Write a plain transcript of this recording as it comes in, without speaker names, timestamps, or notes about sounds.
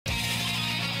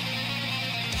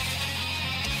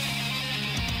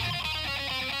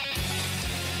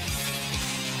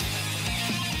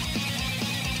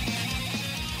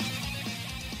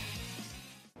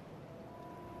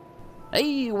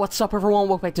Hey, what's up everyone?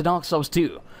 Welcome back to Dark Souls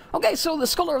 2. Okay, so the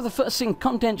Scholar of the First Sin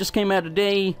content just came out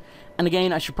today, and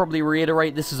again, I should probably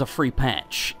reiterate, this is a free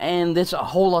patch, and there's a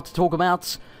whole lot to talk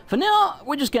about. For now,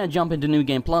 we're just going to jump into New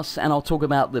Game Plus, and I'll talk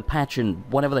about the patch and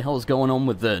whatever the hell is going on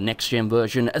with the next-gen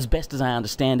version, as best as I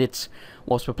understand it,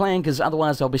 whilst we're playing, because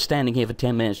otherwise I'll be standing here for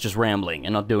 10 minutes just rambling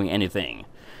and not doing anything.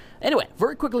 Anyway,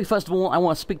 very quickly, first of all, I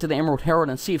want to speak to the Emerald Herald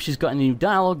and see if she's got any new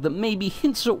dialogue that maybe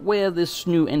hints at where this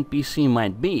new NPC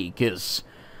might be, because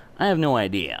I have no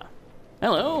idea.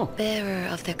 Hello? Bearer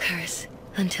of the curse,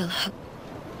 until hope.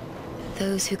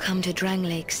 Those who come to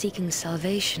Drangleic seeking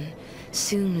salvation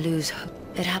soon lose hope.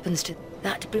 It happens to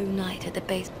that blue knight at the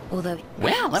base, although...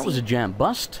 Well, that was a jam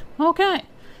bust. Okay.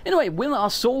 Anyway, with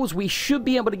our souls, we should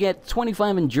be able to get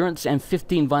 25 endurance and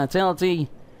 15 vitality.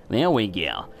 There we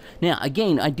go. Now,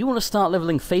 again, I do want to start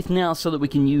leveling Faith now so that we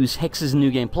can use Hexes in New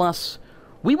Game Plus.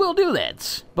 We will do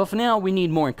that, but for now we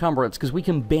need more encumbrance because we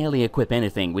can barely equip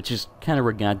anything, which is kind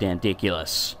of goddamn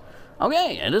ridiculous.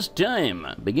 Okay, it is time.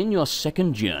 Begin your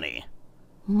second journey.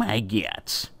 My God.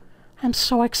 I'm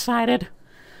so excited.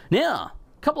 Now,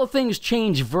 a couple of things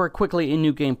change very quickly in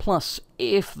New Game Plus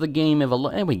if the game ever...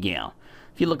 There we go.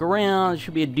 If you look around, there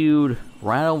should be a dude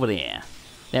right over there.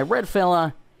 That red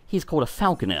fella... He's called a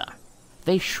falconer.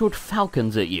 They shoot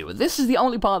falcons at you. This is the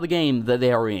only part of the game that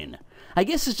they're in. I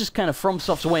guess it's just kind of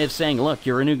FromSoft's way of saying, look,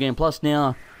 you're a New Game Plus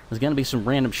now, there's gonna be some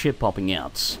random shit popping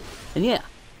out. And yeah,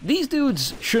 these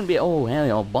dudes shouldn't be... Oh,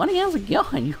 hey, old buddy, how's it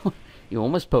going? You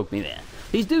almost poked me there.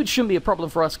 These dudes shouldn't be a problem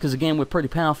for us, because again, we're pretty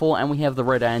powerful, and we have the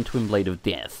Red Iron Twin Blade of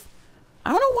Death.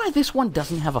 I don't know why this one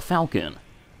doesn't have a falcon.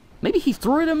 Maybe he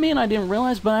threw it at me and I didn't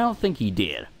realize, but I don't think he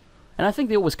did. And I think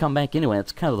they always come back anyway,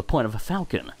 that's kind of the point of a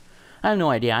falcon. I have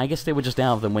no idea. I guess they were just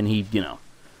out of them when he, you know,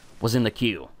 was in the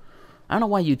queue. I don't know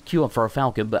why you'd queue up for a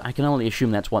falcon, but I can only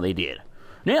assume that's what they did.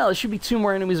 Now, there should be two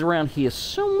more enemies around here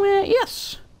somewhere.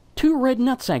 Yes! Two red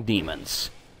nutsack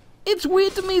demons. It's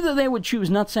weird to me that they would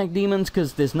choose nutsack demons,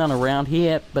 because there's none around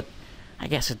here, but I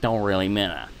guess it don't really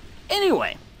matter.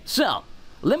 Anyway, so,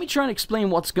 let me try and explain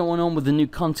what's going on with the new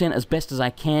content as best as I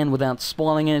can without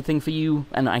spoiling anything for you,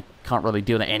 and I can't really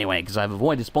do that anyway, because I've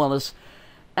avoided spoilers.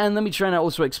 And let me try and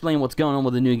also explain what's going on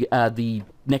with the new, the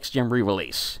next-gen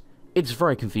re-release. It's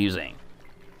very confusing.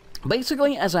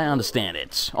 Basically, as I understand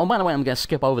it... Oh, by the way, I'm going to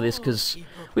skip over this because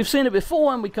we've seen it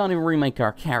before and we can't even remake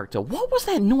our character. What was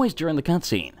that noise during the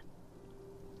cutscene?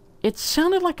 It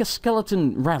sounded like a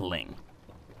skeleton rattling.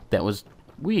 That was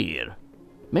weird.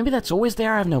 Maybe that's always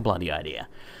there, I have no bloody idea.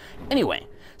 Anyway,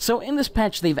 so in this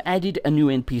patch they've added a new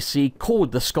NPC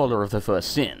called the Scholar of the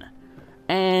First Sin.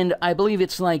 And I believe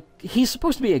it's like, he's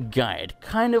supposed to be a guide,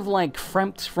 kind of like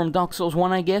Frempt from Dark Souls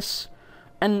 1, I guess.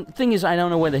 And the thing is, I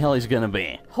don't know where the hell he's gonna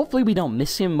be. Hopefully we don't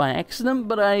miss him by accident,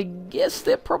 but I guess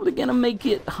they're probably gonna make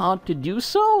it hard to do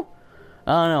so?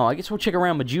 I don't know, I guess we'll check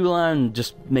around Majula and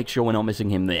just make sure we're not missing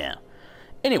him there.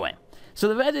 Anyway, so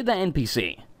they've added that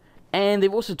NPC. And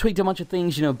they've also tweaked a bunch of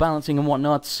things, you know, balancing and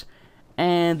whatnot.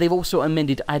 And they've also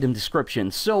amended item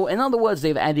descriptions. So, in other words,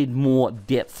 they've added more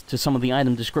depth to some of the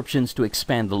item descriptions to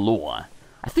expand the lore.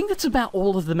 I think that's about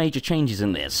all of the major changes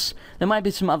in this. There might be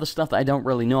some other stuff that I don't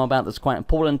really know about that's quite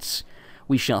important.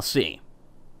 We shall see.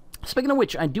 Speaking of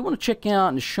which, I do want to check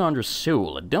out Chandra's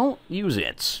Soul. Don't use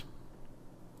it.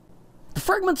 The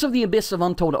fragments of the abyss of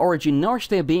untold origin nourish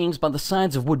their beings by the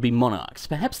sides of would-be monarchs.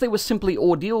 Perhaps they were simply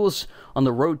ordeals on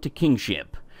the road to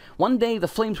kingship. One day the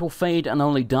flames will fade and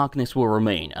only darkness will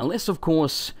remain, unless, of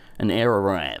course, an heir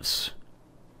arrives.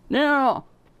 Now,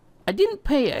 I didn't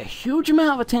pay a huge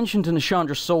amount of attention to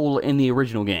Chandra's Soul in the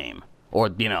original game,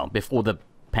 or, you know, before the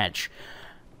patch,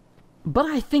 but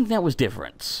I think that was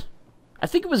different. I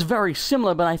think it was very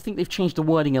similar, but I think they've changed the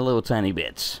wording a little tiny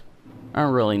bit. I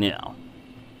don't really know.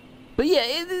 But yeah,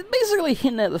 it basically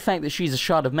hinted at the fact that she's a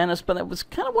Shard of Menace, but that was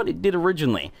kind of what it did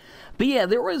originally. But yeah,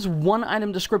 there is one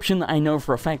item description that I know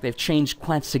for a fact they've changed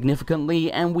quite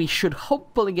significantly, and we should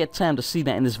hopefully get time to see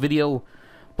that in this video,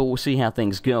 but we'll see how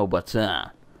things go. But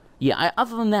yeah,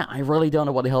 other than that, I really don't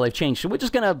know what the hell they've changed, so we're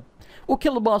just gonna... We'll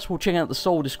kill the boss, we'll check out the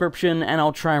soul description, and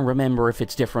I'll try and remember if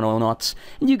it's different or not,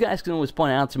 and you guys can always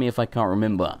point it out to me if I can't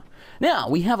remember. Now,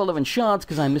 we have 11 shards,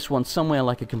 because I missed one somewhere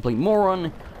like a complete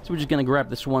moron, so we're just going to grab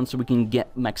this one so we can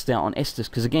get maxed out on Estus,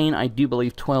 because again, I do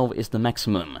believe 12 is the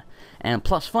maximum. And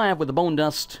plus 5 with the Bone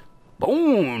Dust.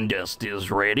 Bone Dust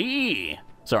is ready!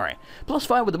 Sorry. Plus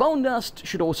 5 with the Bone Dust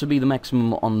should also be the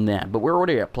maximum on that, but we're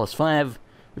already at plus 5,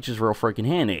 which is real freaking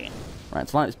handy. Right,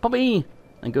 let's light this puppy,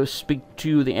 and go speak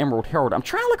to the Emerald Herald. I'm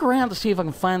trying to look around to see if I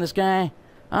can find this guy.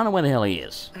 I don't know where the hell he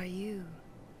is. Are you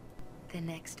the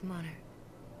next monarch?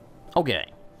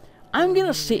 Okay, I'm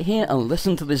gonna sit here and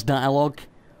listen to this dialogue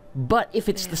But if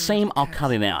it's the same, I'll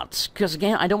cut it out. Because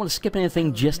again, I don't want to skip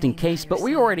anything just in case, but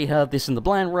we already heard this in the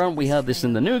blind run, we heard this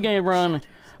in the new game run.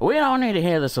 We don't need to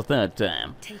hear this a third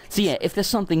time. So yeah, if there's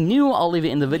something new, I'll leave it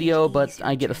in the video, but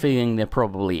I get the feeling there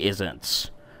probably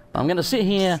isn't. But I'm gonna sit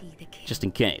here, just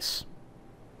in case.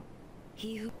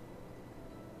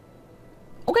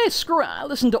 Okay, screw it, I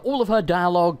listened to all of her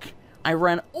dialogue. I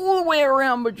ran all the way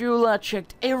around Majula,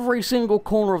 checked every single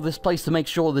corner of this place to make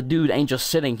sure the dude ain't just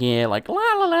sitting here like, la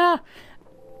la la.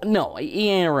 No, he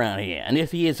ain't around here, and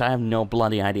if he is, I have no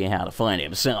bloody idea how to find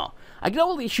him, so I can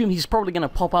only assume he's probably going to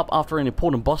pop up after an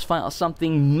important boss fight or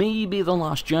something, maybe the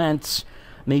Last Giants,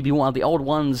 maybe one of the old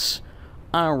ones,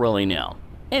 I don't really know.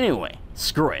 Anyway,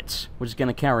 screw it, we're just going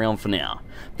to carry on for now.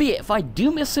 But yeah, if I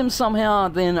do miss him somehow,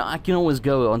 then I can always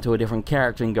go onto a different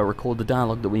character and go record the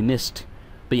dialogue that we missed.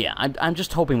 But yeah, I'm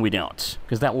just hoping we don't,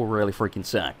 because that will really freaking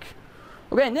suck.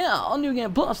 Okay, now, on New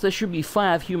Game Plus, there should be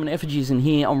 5 human effigies in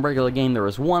here. On regular game, there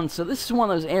is 1, so this is one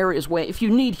of those areas where if you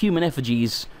need human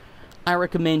effigies, I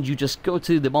recommend you just go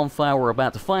to the bonfire we're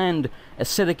about to find,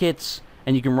 ascetic kits,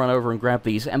 and you can run over and grab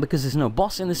these. And because there's no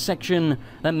boss in this section,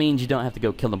 that means you don't have to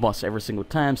go kill the boss every single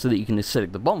time so that you can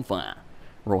ascetic the bonfire.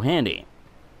 Real handy.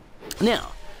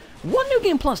 Now, what New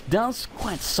Game Plus does,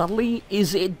 quite subtly,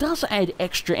 is it does add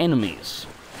extra enemies.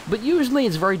 But usually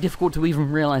it's very difficult to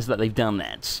even realize that they've done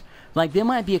that. Like, there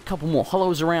might be a couple more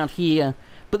hollows around here,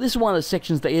 but this is one of the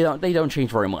sections that they don't change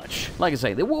very much. Like I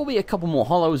say, there will be a couple more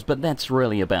hollows, but that's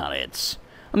really about it.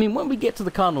 I mean, when we get to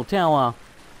the Cardinal Tower,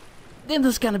 then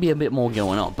there's going to be a bit more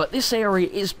going on. But this area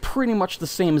is pretty much the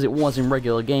same as it was in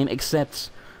regular game, except,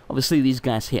 obviously, these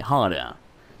guys hit harder.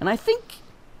 And I think,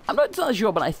 I'm not entirely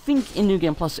sure, but I think in New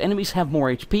Game Plus, enemies have more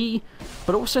HP,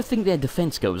 but I also think their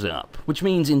defense goes up, which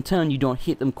means in turn you don't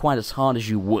hit them quite as hard as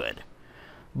you would.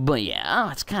 But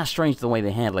yeah, it's kind of strange the way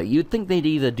they handle it. You'd think they'd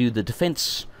either do the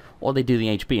defense or they do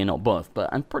the HP and not both, but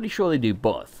I'm pretty sure they do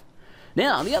both.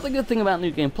 Now, the other good thing about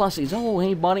New Game Plus is, oh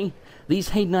hey buddy, these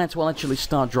Hate Knights will actually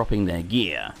start dropping their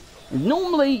gear.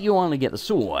 Normally, you only get the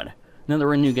sword. Now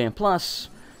they're in New Game Plus,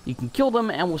 you can kill them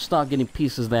and we'll start getting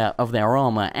pieces of their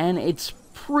armor, and it's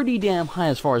pretty damn high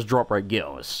as far as drop rate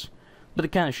goes. But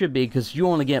it kind of should be, because you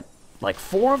only get like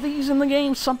 4 of these in the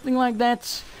game, something like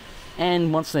that.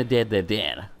 And once they're dead, they're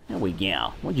dead. There we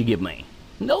go. What'd you give me?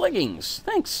 No leggings.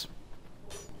 Thanks.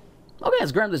 Okay,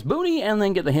 let's grab this booty and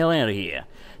then get the hell out of here.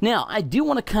 Now, I do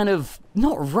want to kind of,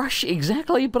 not rush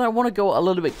exactly, but I want to go a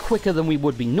little bit quicker than we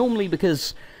would be normally,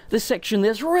 because this section,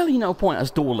 there's really no point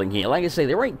us dawdling here. Like I say,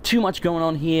 there ain't too much going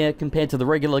on here compared to the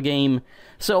regular game,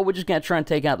 so we're just going to try and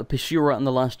take out the Pishura and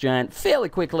the Last Giant fairly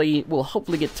quickly. We'll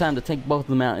hopefully get time to take both of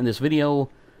them out in this video,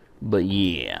 but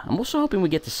yeah, I'm also hoping we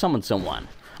get to summon someone.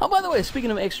 Oh, by the way,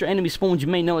 speaking of extra enemy spawns, you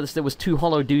may notice there was 2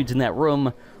 hollow dudes in that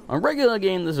room. On regular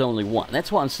game, there's only 1.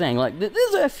 That's what I'm saying. Like,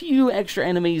 there's a few extra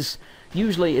enemies.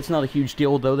 Usually, it's not a huge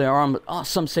deal, though there are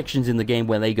some sections in the game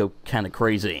where they go kind of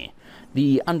crazy.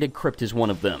 The Undead Crypt is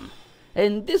one of them.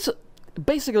 And this,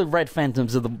 basically, Red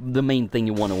Phantoms are the main thing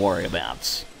you want to worry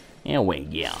about. Here we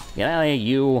go. Get out of here,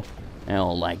 you. I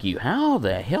don't like you. How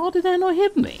the hell did that not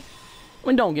hit me? I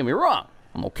mean, don't get me wrong.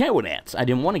 I'm okay with that. I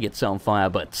didn't want to get set on fire,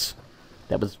 but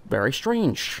that was very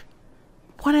strange.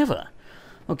 Whatever.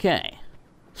 Okay.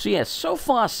 So yeah, so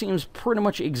far seems pretty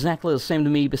much exactly the same to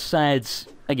me, besides,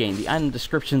 again, the item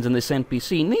descriptions in this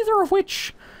NPC, neither of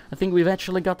which I think we've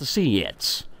actually got to see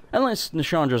yet. Unless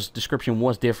Nishandra's description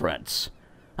was different.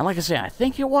 And like I say, I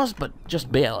think it was, but just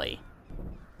barely.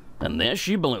 And there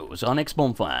she blows, our next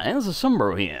bonfire. And there's a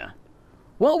Sombro here.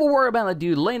 Well, we'll worry about that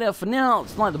dude later. For now,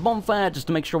 let's light the bonfire just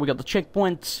to make sure we got the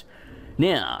checkpoints.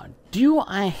 Now, do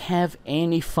I have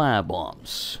any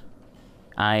firebombs?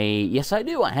 Yes I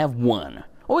do, I have 1.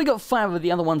 Well, we got 5 of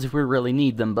the other ones if we really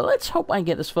need them, but let's hope I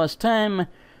get this first time.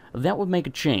 That would make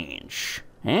a change.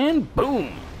 And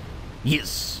boom!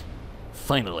 Yes!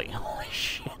 Finally. Holy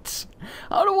shit.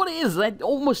 I don't know what it is, that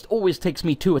almost always takes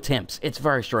me 2 attempts. It's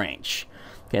very strange.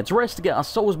 Okay, let's rest to get our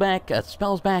souls back,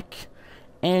 spells back,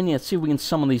 and yeah, let's see if we can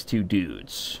summon these 2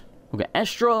 dudes. Okay,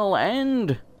 Astral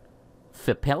and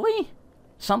Fipelli?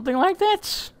 Something like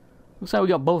that? Looks like we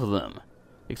got both of them.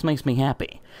 This makes me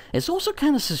happy. It's also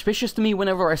kind of suspicious to me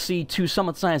whenever I see 2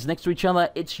 summon signs next to each other.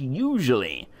 It's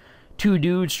usually 2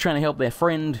 dudes trying to help their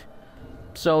friend.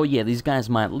 So yeah, these guys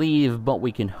might leave, but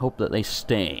we can hope that they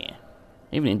stay.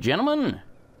 Evening, gentlemen.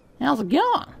 How's it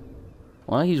going?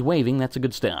 Well, he's waving. That's a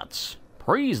good start.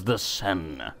 Praise the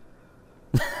sun.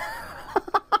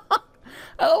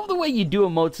 I love the way you do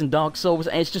emotes in Dark Souls,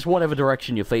 and it's just whatever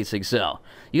direction you're facing, so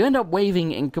you end up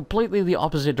waving in completely the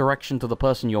opposite direction to the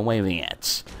person you're waving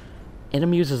at. It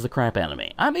amuses the crap out of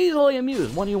me. I'm easily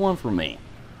amused. What do you want from me?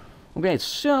 Okay,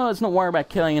 so let's not worry about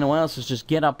killing anyone else. Let's just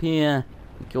get up here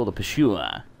and kill the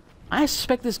pursuer. I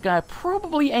suspect this guy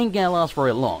probably ain't gonna last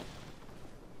very long.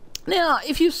 Now,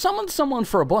 if you summon someone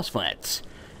for a boss fight,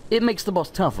 it makes the boss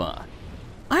tougher.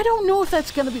 I don't know if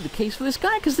that's gonna be the case for this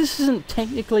guy, because this isn't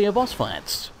technically a boss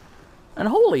fight. And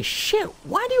holy shit,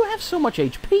 why do you have so much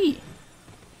HP?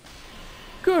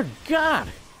 Good God.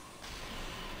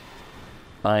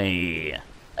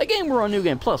 Again, we're on New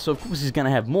Game Plus, so of course he's gonna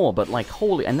have more, but like,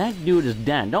 holy, and that dude is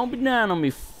down. Don't be down on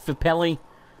me, Fipelli.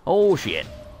 Oh shit.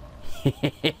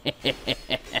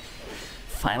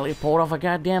 Finally pulled off a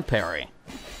goddamn parry.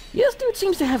 Yeah, this dude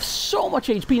seems to have so much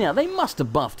HP now. They must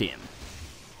have buffed him.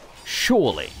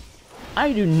 Surely.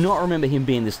 I do not remember him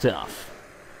being this tough.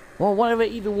 Well, whatever,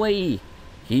 either way,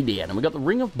 he did. And we got the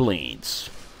Ring of Blades,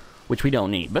 which we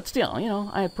don't need. But still, you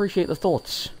know, I appreciate the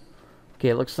thoughts. Okay,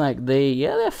 it looks like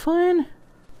they're fine.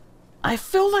 I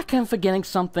feel like I'm forgetting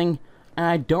something, and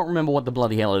I don't remember what the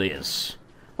bloody hell it is.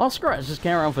 Well, screw it, let's just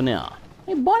carry on for now.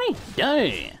 Hey, buddy!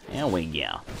 Hey! There we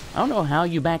go. I don't know how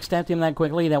you backstabbed him that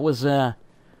quickly. That was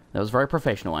very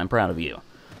professional. I'm proud of you.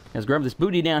 Let's grab this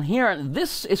booty down here, and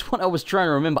this is what I was trying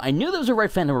to remember. I knew there was a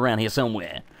red phantom around here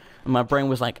somewhere. And my brain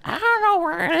was like, I don't know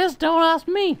where it is, don't ask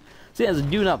me. See, there's a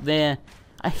dude up there.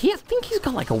 I think he's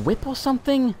got like a whip or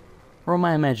something. Or am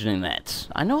I imagining that?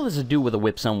 I know there's a dude with a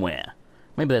whip somewhere.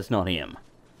 Maybe that's not him.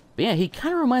 But yeah, he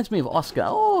kind of reminds me of Oscar.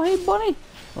 Oh, hey, buddy.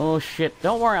 Oh, shit.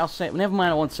 Don't worry, I'll save... Never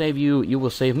mind, I won't save you. You will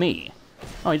save me.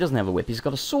 Oh, he doesn't have a whip. He's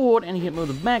got a sword, and he hit me with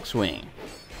a backswing.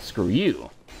 Screw you.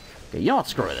 Okay, you don't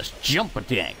screw this. Jump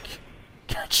attack.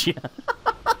 Gotcha.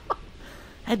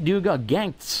 That dude got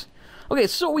ganked. Okay,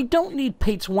 so we don't need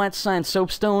Pate's White Sign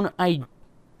Soapstone. I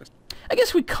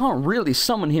guess we can't really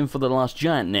summon him for the last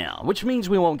giant now, which means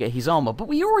we won't get his armor, but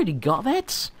we already got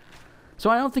that. So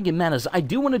I don't think it matters. I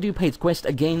do want to do Pate's Quest.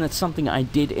 Again, that's something I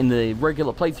did in the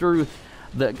regular playthrough.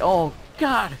 Oh,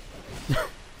 God.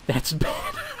 That's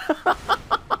bad.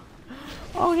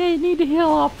 Okay, need to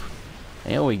heal up.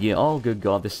 There we go. Oh, good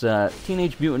God. This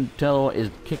Teenage Mutant Turtle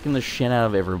is kicking the shit out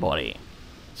of everybody.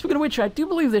 Speaking of which, I do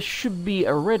believe there should be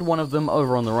a red one of them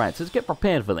over on the right, so let's get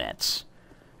prepared for that.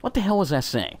 What the hell was I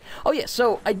saying? Oh yeah,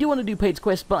 so I do want to do Pate's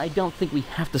Quest, but I don't think we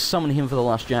have to summon him for the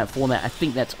last giant for that. I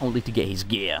think that's only to get his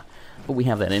gear. But we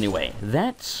have that anyway.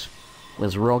 That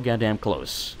was real goddamn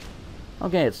close.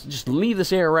 Okay, let's just leave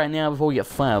this area right now before we get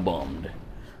firebombed.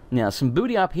 Now, some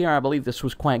booty up here. I believe this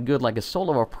was quite good, like a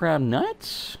Soul of a Proud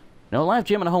Knight. No, Life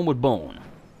Gem and a Homeward Bone.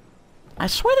 I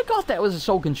swear to God that was a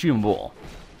soul consumable.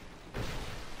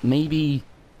 Maybe...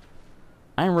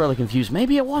 I'm really confused.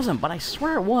 Maybe it wasn't, but I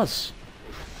swear it was.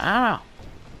 I don't know.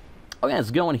 Okay,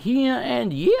 let's go in here,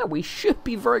 and yeah, we should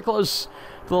be very close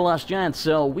to the last giant,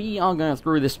 so we are going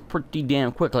through this pretty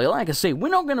damn quickly. Like I say, we're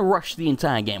not going to rush the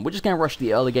entire game. We're just going to rush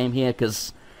the early game here,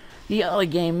 because the early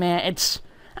game, man, it's...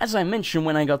 As I mentioned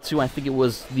when I got to, I think it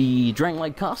was the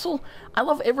Drangleic Castle, I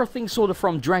love everything sort of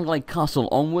from Drangleic Castle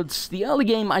onwards. The early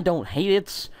game, I don't hate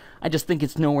it. I just think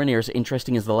it's nowhere near as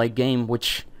interesting as the late game,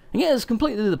 which, again, is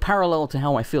completely the parallel to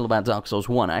how I feel about Dark Souls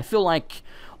 1. I feel like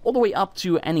all the way up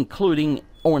to and including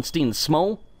Ornstein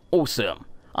Small, awesome.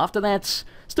 After that,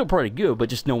 still pretty good, but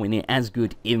just nowhere near as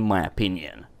good in my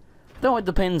opinion. Though it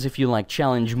depends if you like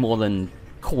challenge more than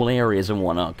cool areas and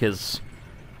whatnot, because...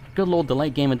 Good lord, the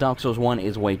late game of Dark Souls 1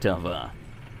 is way tougher.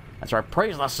 That's right,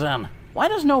 praise the sun. Why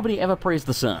does nobody ever praise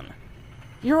the sun?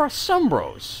 You're a sun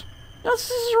bros. No, this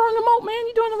is the wrong emote, man.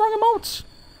 You're doing the wrong emotes.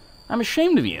 I'm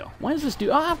ashamed of you. Why does this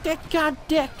dude... Oh, that god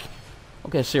dick.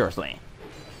 Okay, seriously.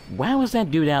 Why was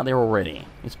that dude out there already?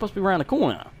 He's supposed to be around the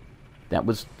corner. That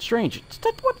was strange.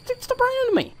 Stop running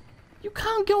into me. You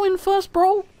can't go in first,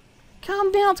 bro.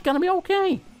 Calm down. It's gonna be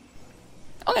okay.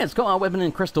 Okay, let's go our weapon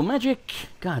in Crystal Magic.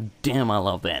 God damn, I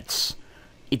love that.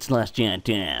 It's last giant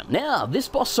time. Now, this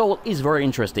boss soul is very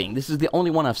interesting. This is the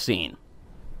only one I've seen.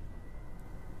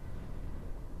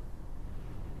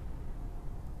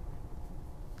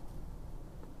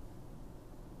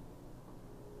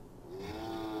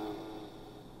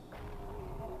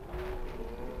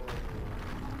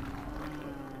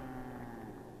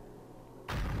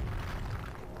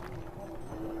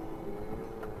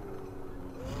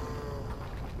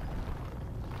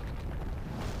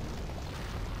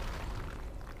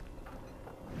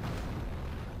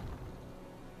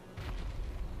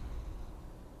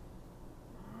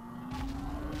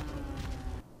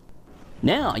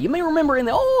 Now, you may remember in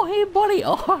the... Oh, hey, buddy.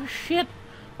 Oh, shit.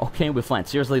 Okay, we're fine.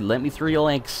 Seriously, let me through your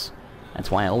legs. That's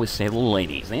why I always say little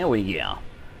ladies. There we go.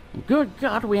 Good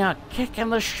God, we are kicking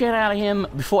the shit out of him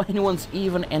before anyone's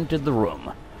even entered the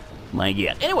room. My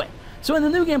God. Anyway, So in the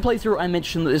New Game playthrough, I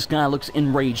mentioned that this guy looks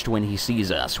enraged when he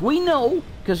sees us. We know,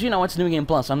 because, you know, it's New Game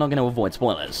Plus, I'm not going to avoid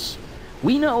spoilers.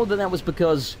 We know that that was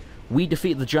because we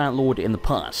defeated the Giant Lord in the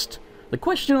past. The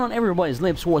question on everybody's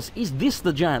lips was, is this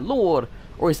the Giant Lord,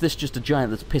 or is this just a giant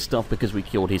that's pissed off because we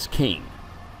killed his king?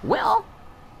 Well,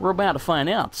 we're about to find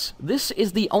out. This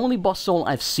is the only boss soul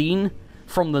I've seen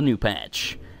from the new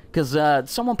patch. Because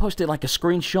someone posted like a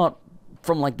screenshot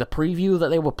from like the preview that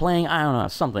they were playing. I don't know,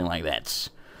 something like that.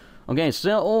 Okay,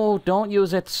 so, oh, don't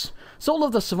use it. Soul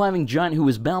of the surviving giant who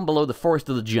was bound below the forest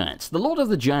of the giants. The lord of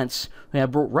the giants, who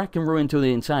had brought wreck and ruin to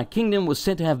the entire kingdom, was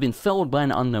said to have been felled by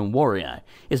an unknown warrior.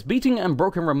 His beaten and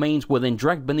broken remains were then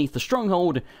dragged beneath the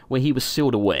stronghold, where he was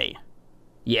sealed away.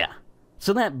 Yeah.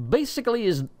 So that basically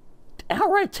is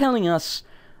outright telling us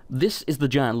this is the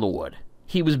giant lord.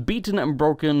 He was beaten and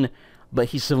broken, but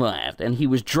he survived, and he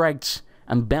was dragged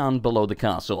and bound below the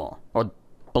castle. Or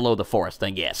below the forest, I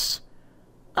guess.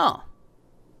 Oh.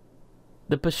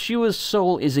 The pursuer's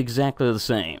soul is exactly the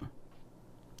same.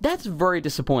 That's very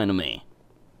disappointing to me.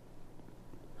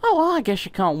 Oh, well, I guess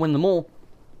you can't win them all.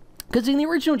 Because in the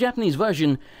original Japanese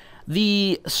version,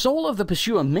 the soul of the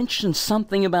pursuer mentioned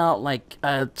something about, like,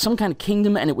 some kind of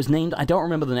kingdom, and it was named, I don't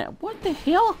remember the name. What the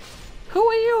hell? Who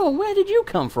are you? Where did you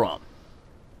come from?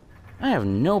 I have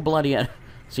no bloody...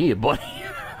 See you, buddy.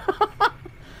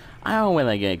 I don't know where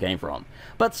that guy came from.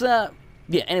 But,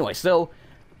 yeah, anyway, so...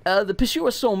 the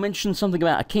Pursuer's Soul mentioned something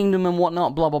about a kingdom and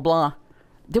whatnot, blah blah blah.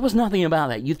 There was nothing about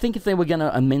that. You'd think if they were going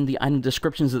to amend the item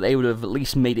descriptions that they would have at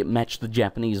least made it match the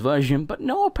Japanese version, but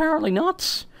no, apparently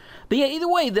not. But yeah, either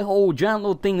way, the whole Giant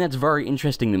Lord thing, that's very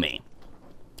interesting to me.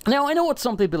 Now, I know what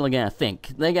some people are going to think.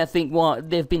 They're going to think, well,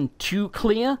 they've been too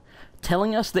clear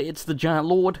telling us that it's the Giant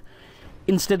Lord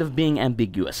instead of being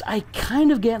ambiguous. I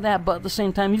kind of get that, but at the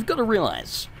same time, you've got to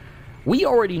realize... we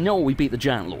already know we beat the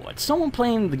Giant Lord. Someone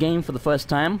playing the game for the first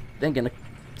time, they're gonna...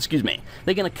 excuse me.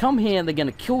 They're gonna come here, they're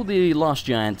gonna kill the Lost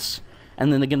Giants,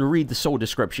 and then they're gonna read the soul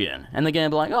description. And they're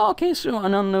gonna be like, oh, okay, so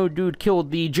an unknown dude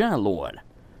killed the Giant Lord.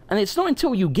 And it's not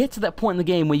until you get to that point in the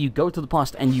game where you go to the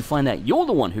past and you find out you're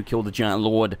the one who killed the Giant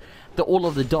Lord that all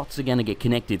of the dots are gonna get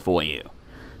connected for you.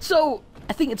 So,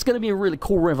 I think it's gonna be a really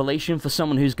cool revelation for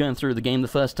someone who's going through the game the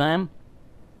first time.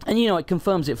 And, you know, it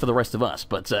confirms it for the rest of us,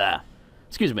 but,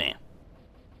 excuse me.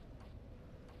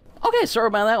 Okay, sorry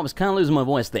about that, I was kind of losing my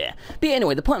voice there. But yeah,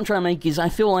 anyway, the point I'm trying to make is I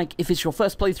feel like if it's your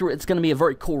first playthrough, it's going to be a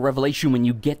very cool revelation when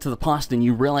you get to the past and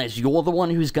you realize you're the one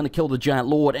who's going to kill the Giant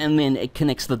Lord, and then it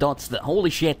connects the dots that,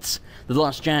 holy shit, the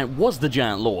last giant was the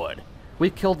Giant Lord.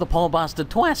 We've killed the poor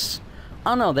bastard twice.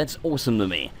 Oh no, that's awesome to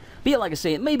me. But yeah, like I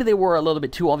say, maybe they were a little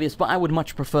bit too obvious, but I would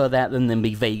much prefer that than them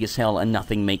be vague as hell and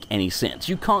nothing make any sense.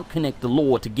 You can't connect the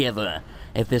lore together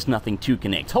if there's nothing to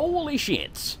connect. Holy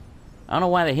shit. I don't know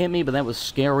why they hit me, but that was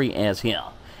scary as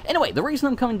hell. Anyway, the reason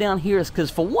I'm coming down here is because,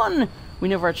 for one, we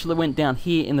never actually went down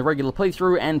here in the regular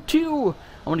playthrough, and two,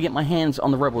 I want to get my hands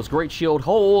on the Rebel's Great Shield.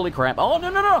 Holy crap. Oh, no,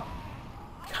 no, no!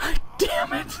 God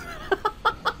damn it!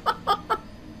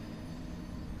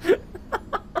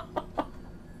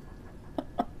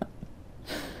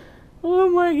 Oh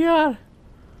my god.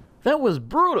 That was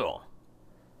brutal.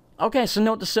 Okay, so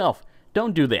note to self,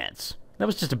 don't do that. That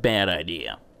was just a bad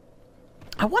idea.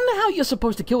 I wonder how you're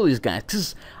supposed to kill these guys,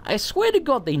 because I swear to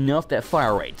God they nerfed their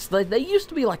fire rates. They used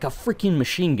to be like a freaking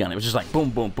machine gun. It was just like boom,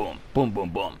 boom, boom, boom, boom,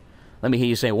 boom. Let me hear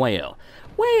you say wayo.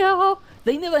 Wayo!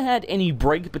 They never had any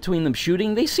break between them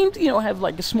shooting. They seemed to, you know, have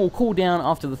like a small cooldown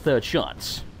after the third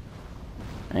shots.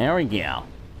 There we go.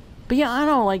 But yeah, I don't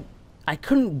know, like, I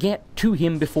couldn't get to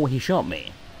him before he shot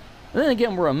me. And then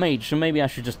again, we're a mage, so maybe I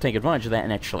should just take advantage of that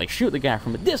and actually shoot the guy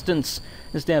from a distance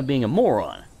instead of being a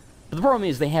moron. But the problem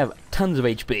is they have tons of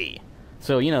HP.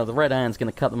 So, you know, the red iron's going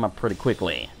to cut them up pretty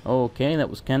quickly. Okay, that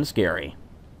was kind of scary.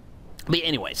 But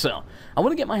anyway, so, I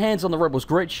want to get my hands on the Rebel's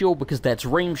Great Shield because that's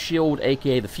Rain Shield,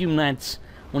 aka the Fume Knights.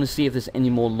 I want to see if there's any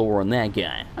more lore on that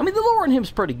guy. I mean, the lore on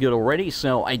him's pretty good already,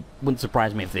 so it wouldn't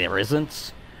surprise me if there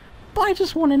isn't. But I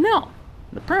just want to know.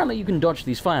 And apparently you can dodge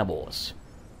these fireballs.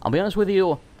 I'll be honest with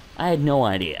you, I had no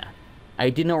idea.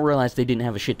 I did not realize they didn't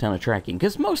have a shit ton of tracking,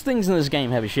 because most things in this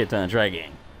game have a shit ton of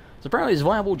tracking. So apparently it's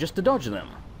viable just to dodge them.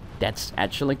 That's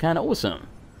actually kind of awesome.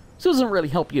 So it doesn't really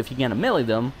help you if you're going to melee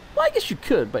them. Well, I guess you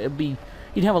could, but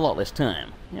you'd have a lot less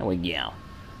time. There we go.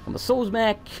 And the soul's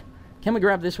back. Can we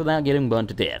grab this without getting burned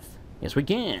to death? Yes, we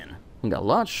can. We got a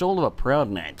large soul of a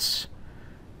proud knight.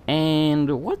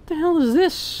 And what the hell is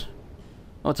this?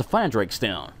 Oh, it's a fire drake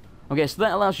stone. Okay, so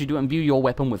that allows you to imbue your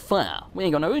weapon with fire. We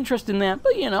ain't got no interest in that,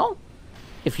 but you know,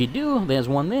 if you do, there's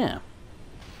one there.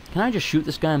 Can I just shoot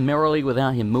this guy merrily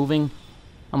without him moving?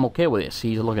 I'm okay with this.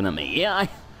 He's looking at me. Yeah,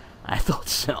 I thought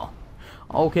so.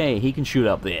 Okay, he can shoot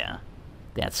up there.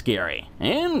 That's scary.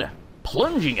 And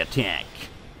plunging attack.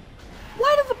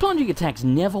 Why do the plunging attacks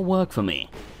never work for me?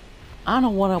 I don't know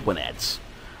what up with that.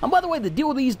 And by the way, the deal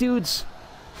with these dudes,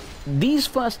 these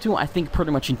first two I think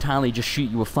pretty much entirely just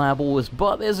shoot you with fireballs,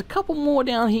 but there's a couple more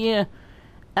down here,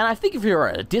 and I think if you're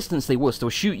at a distance they will still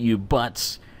shoot you,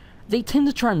 but they tend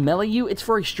to try and melee you. It's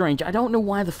very strange. I don't know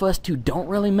why the first two don't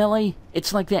really melee.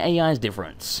 It's like their AI's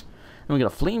difference. And we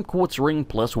got a flame quartz ring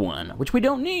 +1, which we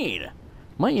don't need.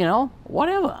 But, you know,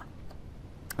 whatever.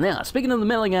 Now, speaking of the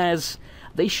melee guys,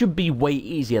 they should be way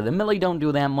easier. The melee don't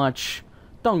do that much.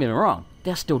 Don't get me wrong,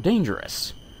 they're still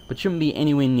dangerous, but shouldn't be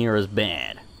anywhere near as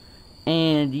bad.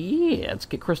 And yeah, let's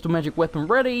get Crystal Magic Weapon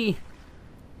ready.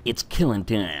 It's killing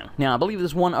time. Now, I believe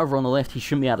there's one over on the left. He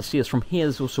shouldn't be able to see us from here.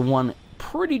 There's also one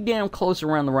pretty damn close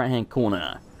around the right-hand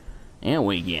corner. There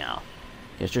we go.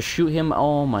 Let's just shoot him.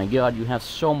 Oh my god, you have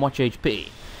so much HP.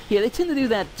 Yeah, they tend to do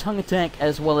that tongue attack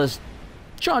as well as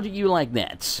charge at you like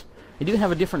that. They do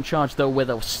have a different charge, though, where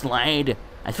they'll slide.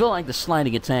 I feel like the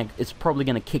sliding attack is probably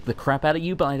going to kick the crap out of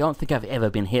you, but I don't think I've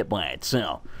ever been hit by it,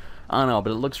 so I don't know,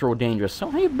 but it looks real dangerous. So,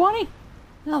 hey, buddy,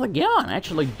 how's it going? I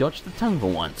actually dodged the tongue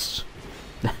for once.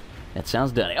 That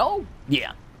sounds dirty. Oh,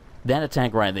 yeah, that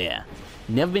attack right there.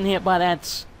 Never been hit by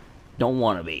that. Don't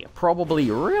want to be.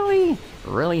 Probably really,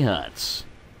 really hurts.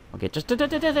 Okay, just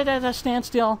stand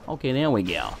still. Okay, there we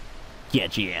go.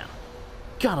 Get you.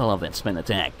 Gotta love that spin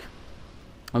attack.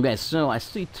 Okay, so I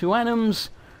see two items.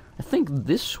 I think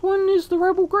this one is the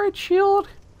Rebel Great Shield.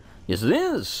 Yes, it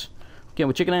is. Okay,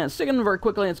 we're checking out a second very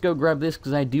quickly. Let's go grab this,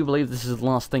 because I do believe this is the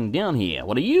last thing down here.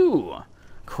 What are you?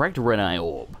 Correct Red Eye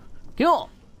Orb. Cool.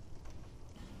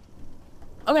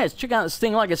 Okay, let's check out this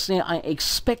thing. Like I said, I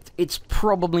expect it's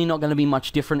probably not going to be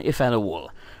much different, if at all.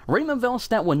 Raim and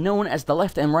Velstadt were known as the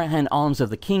left and right-hand arms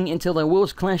of the king until their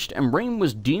wills clashed and Raim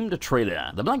was deemed a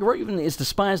traitor. The Black Raven is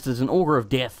despised as an augur of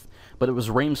death, but it was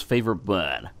Raim's favorite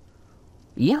bird.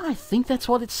 Yeah, I think that's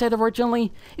what it said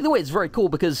originally. Either way, it's very cool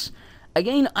because,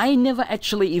 again, I never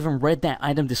actually even read that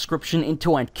item description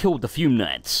until I'd killed the Fume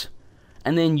Knights.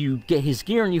 And then you get his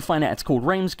gear and you find out it's called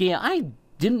Raim's gear. I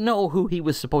didn't know who he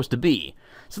was supposed to be.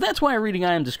 So that's why reading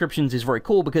item descriptions is very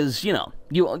cool because, you know,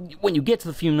 when you get to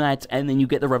the Fume Knights and then you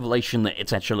get the revelation that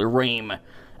it's actually Raim.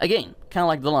 Again, kind of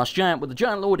like the Last Giant with the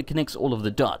Giant Lord, it connects all of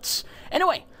the dots.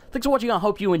 Anyway, thanks for watching. I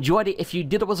hope you enjoyed it. If you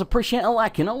did, it was appreciated a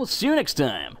like, and I will see you next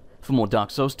time for more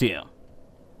Dark Souls 2.